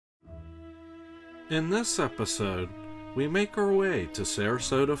In this episode, we make our way to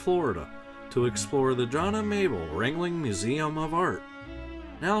Sarasota, Florida to explore the John and Mable Ringling Museum of Art,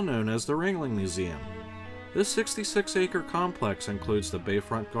 now known as the Ringling Museum. This 66-acre complex includes the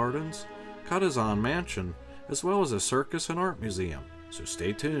Bayfront Gardens, Cottazon Mansion, as well as a circus and art museum, so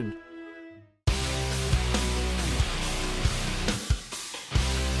stay tuned.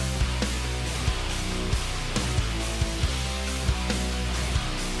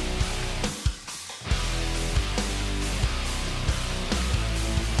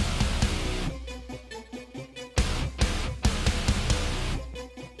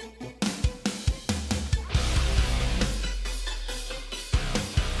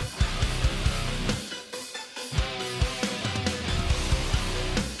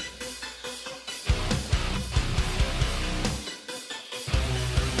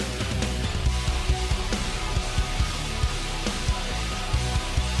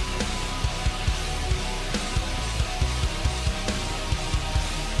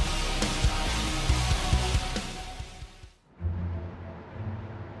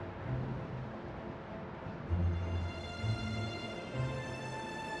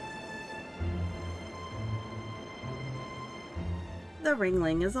 The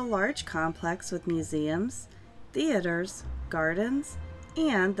Ringling is a large complex with museums, theaters, gardens,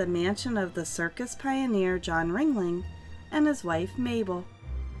 and the mansion of the circus pioneer John Ringling and his wife Mable.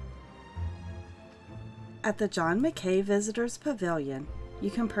 At the John McKay Visitors Pavilion, you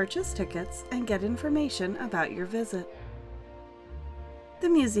can purchase tickets and get information about your visit. The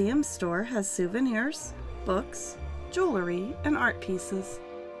museum store has souvenirs, books, jewelry, and art pieces.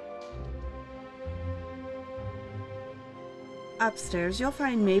 Upstairs, you'll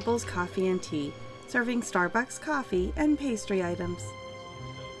find Mable's Coffee and Tea, serving Starbucks coffee and pastry items.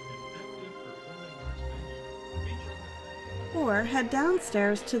 Or head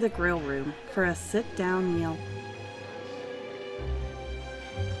downstairs to the grill room for a sit-down meal.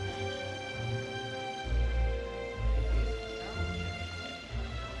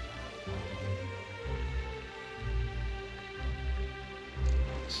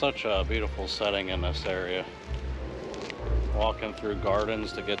 Such a beautiful setting in this area. Walking through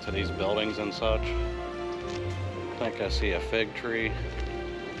gardens to get to these buildings and such. I think I see a fig tree,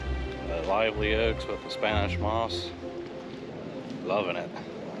 lively oaks with the Spanish moss. Loving it.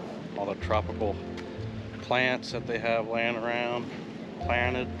 All the tropical plants that they have laying around,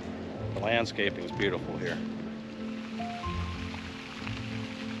 planted. The landscaping is beautiful here.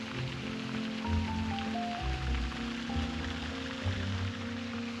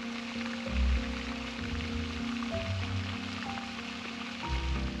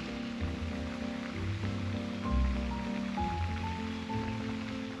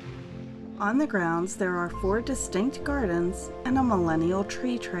 On the grounds, there are 4 distinct gardens and a millennial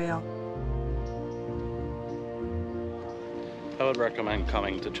tree trail. I would recommend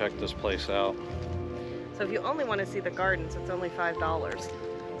coming to check this place out. So if you only want to see the gardens, it's only $5.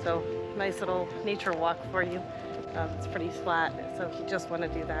 So nice little nature walk for you. It's pretty flat, so if you just want to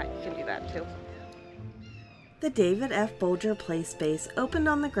do that, you can do that too. The David F. Bolger Play Space opened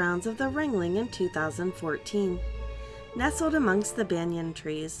on the grounds of the Ringling in 2014. Nestled amongst the banyan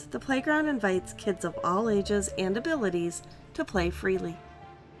trees, the playground invites kids of all ages and abilities to play freely.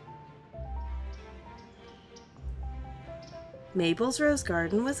 Mable's Rose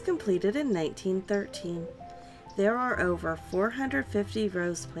Garden was completed in 1913. There are over 450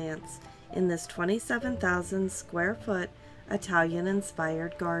 rose plants in this 27,000 square foot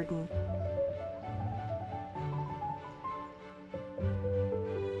Italian-inspired garden.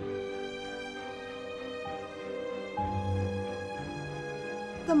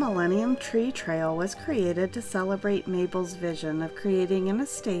 The Millennium Tree Trail was created to celebrate Mable's vision of creating an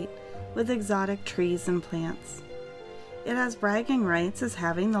estate with exotic trees and plants. It has bragging rights as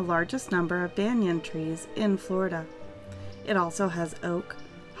having the largest number of banyan trees in Florida. It also has oak,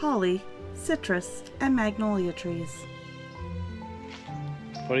 holly, citrus, and magnolia trees.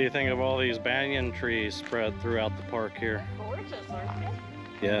 What do you think of all these banyan trees spread throughout the park here? Gorgeous, aren't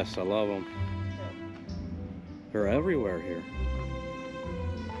they? Yes, I love them. They're everywhere here.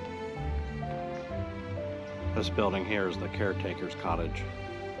 This building here is the caretaker's cottage.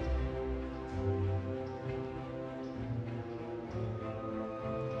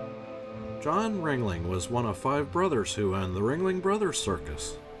 John Ringling was one of 5 brothers who owned the Ringling Brothers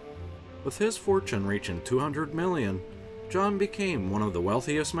Circus. With his fortune reaching $200 million, John became one of the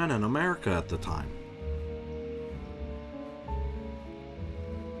wealthiest men in America at the time.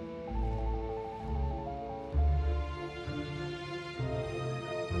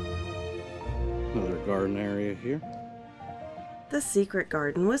 Another garden area here. The secret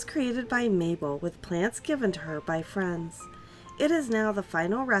garden was created by Mable with plants given to her by friends. It is now the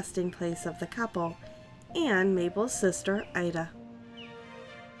final resting place of the couple and Mabel's sister, Ida.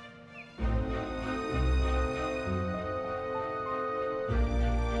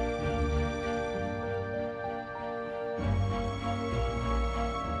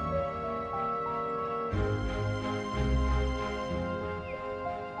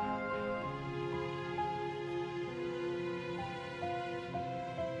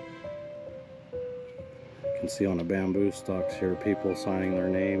 You can see on the bamboo stalks here people signing their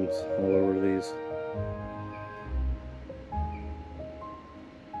names all over these.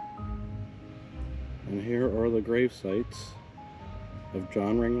 And here are the grave sites of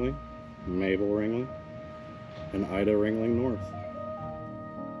John Ringling, Mabel Ringling, and Ida Ringling North.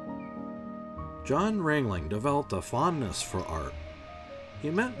 John Ringling developed a fondness for art. He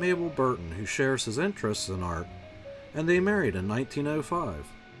met Mabel Burton, who shares his interests in art, and they married in 1905.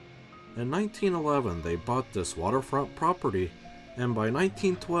 In 1911, they bought this waterfront property, and by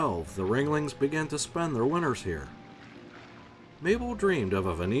 1912, the Ringlings began to spend their winters here. Mabel dreamed of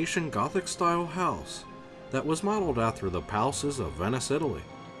a Venetian Gothic-style house that was modeled after the palaces of Venice, Italy.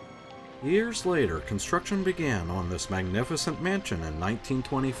 Years later, construction began on this magnificent mansion in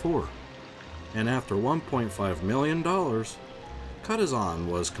 1924, and after $1.5 million, Cottizon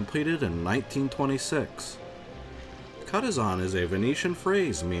was completed in 1926. Cottizon is a Venetian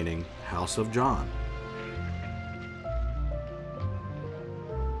phrase meaning House of John.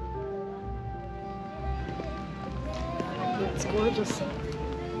 It's gorgeous.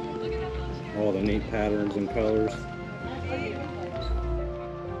 All the neat patterns and colors.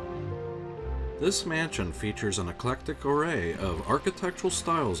 This mansion features an eclectic array of architectural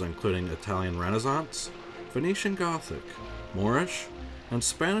styles including Italian Renaissance, Venetian Gothic, Moorish, and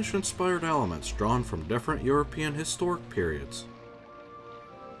Spanish-inspired elements drawn from different European historic periods.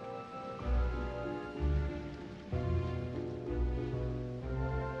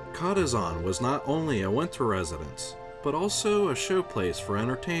 Cottizon was not only a winter residence, but also a showplace for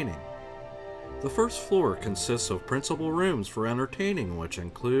entertaining. The first floor consists of principal rooms for entertaining, which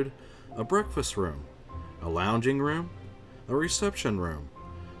include a breakfast room, a lounging room, a reception room,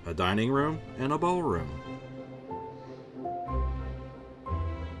 a dining room, and a ballroom.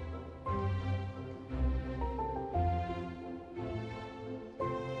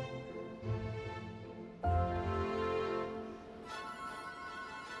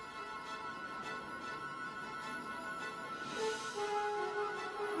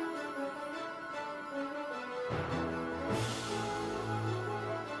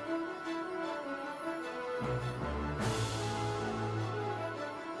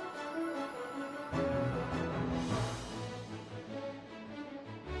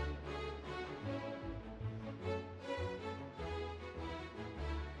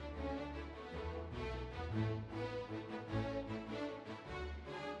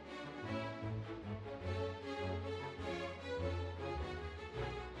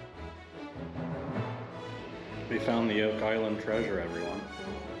 We found the Oak Island treasure, everyone.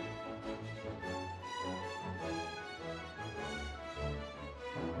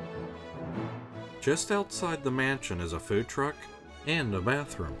 Just outside the mansion is a food truck and a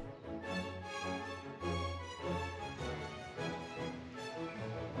bathroom.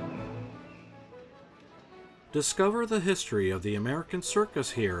 Discover the history of the American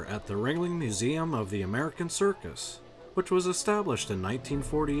Circus here at the Ringling Museum of the American Circus, which was established in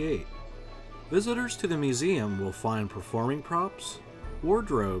 1948. Visitors to the museum will find performing props,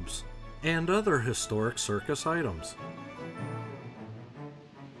 wardrobes, and other historic circus items.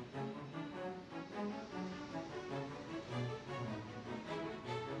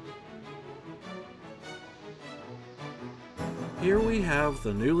 Here we have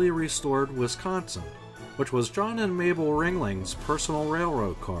the newly restored Wisconsin, which was John and Mabel Ringling's personal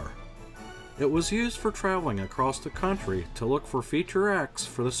railroad car. It was used for traveling across the country to look for feature acts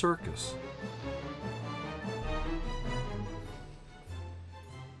for the circus.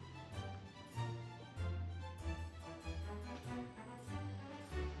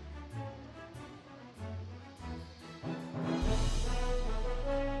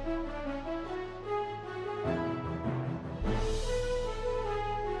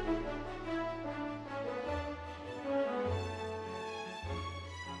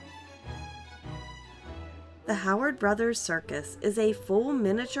 The Howard Brothers Circus is a full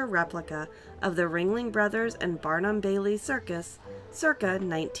miniature replica of the Ringling Brothers and Barnum Bailey Circus circa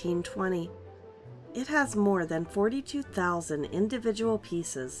 1920. It has more than 42,000 individual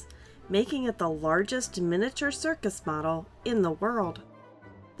pieces, making it the largest miniature circus model in the world.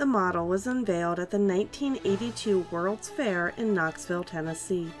 The model was unveiled at the 1982 World's Fair in Knoxville,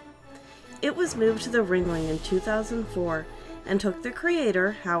 Tennessee. It was moved to the Ringling in 2004 and took the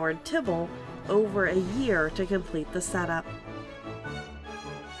creator, Howard Tibble, over a year to complete the setup.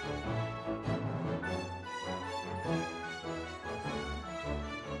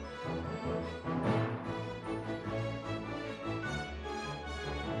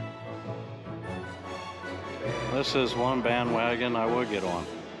 This is one bandwagon I would get on.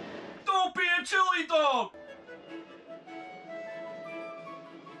 Don't be a chili dog!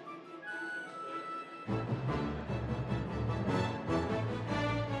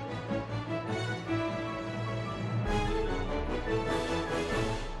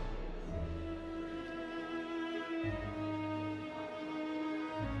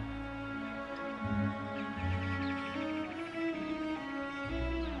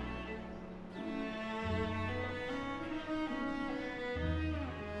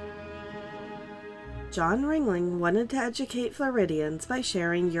 John Ringling wanted to educate Floridians by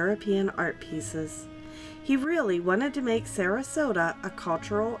sharing European art pieces. He really wanted to make Sarasota a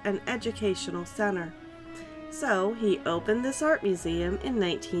cultural and educational center. So he opened this art museum in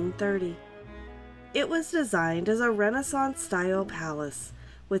 1930. It was designed as a Renaissance-style palace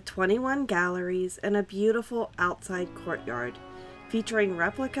with 21 galleries and a beautiful outside courtyard, featuring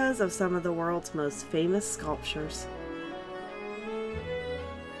replicas of some of the world's most famous sculptures.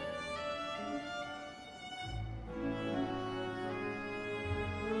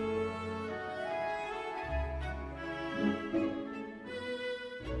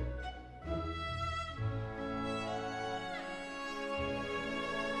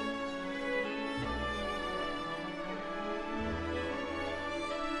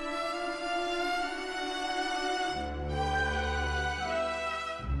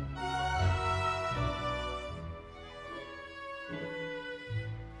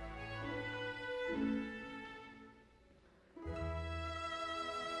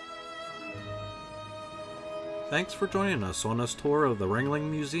 Thanks for joining us on this tour of the Ringling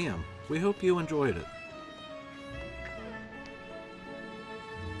Museum. We hope you enjoyed it.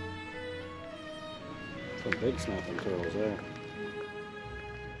 Some big snapping turtles there.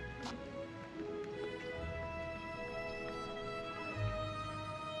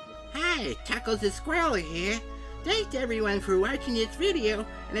 Hi, Tackles the Squirrel here. Thanks everyone for watching this video,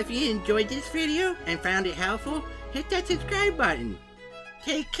 and if you enjoyed this video and found it helpful, hit that subscribe button.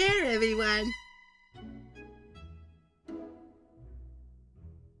 Take care everyone.